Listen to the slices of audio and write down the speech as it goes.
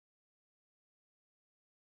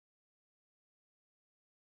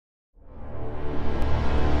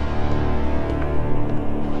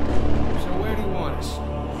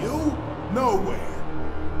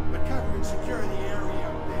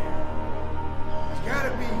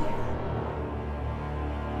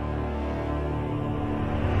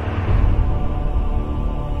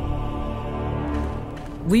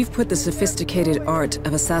We've put the sophisticated art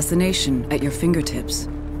of assassination at your fingertips.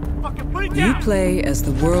 You play as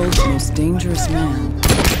the world's most dangerous man,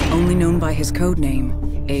 only known by his code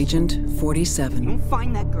name, Agent 47. Don't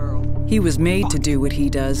find that girl. He was made to do what he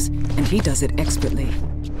does, and he does it expertly.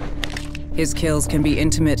 His kills can be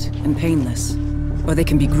intimate and painless, or they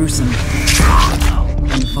can be gruesome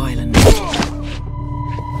and violent.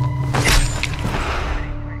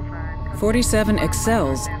 47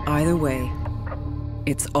 excels either way.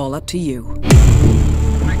 It's all up to you.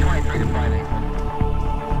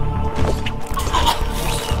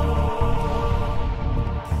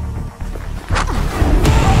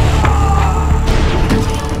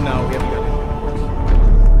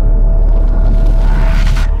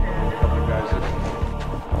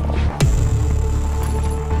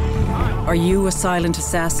 Are you a silent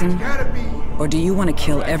assassin? Or do you want to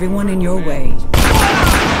kill everyone in your way?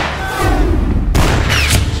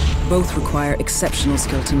 Both require exceptional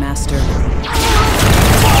skill to master.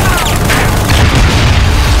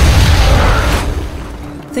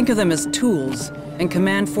 Think of them as tools, and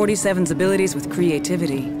command 47's abilities with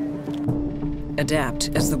creativity.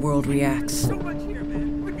 Adapt as the world reacts.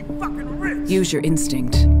 Use your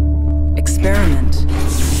instinct. Experiment.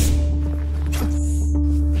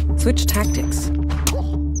 Switch tactics.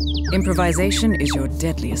 Improvisation is your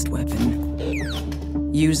deadliest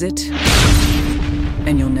weapon. Use it,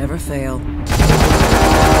 and you'll never fail.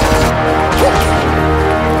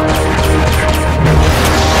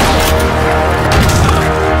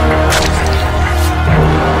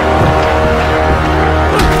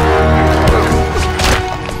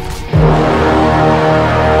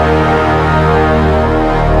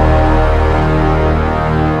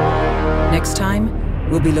 Next time,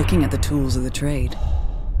 we'll be looking at the tools of the trade.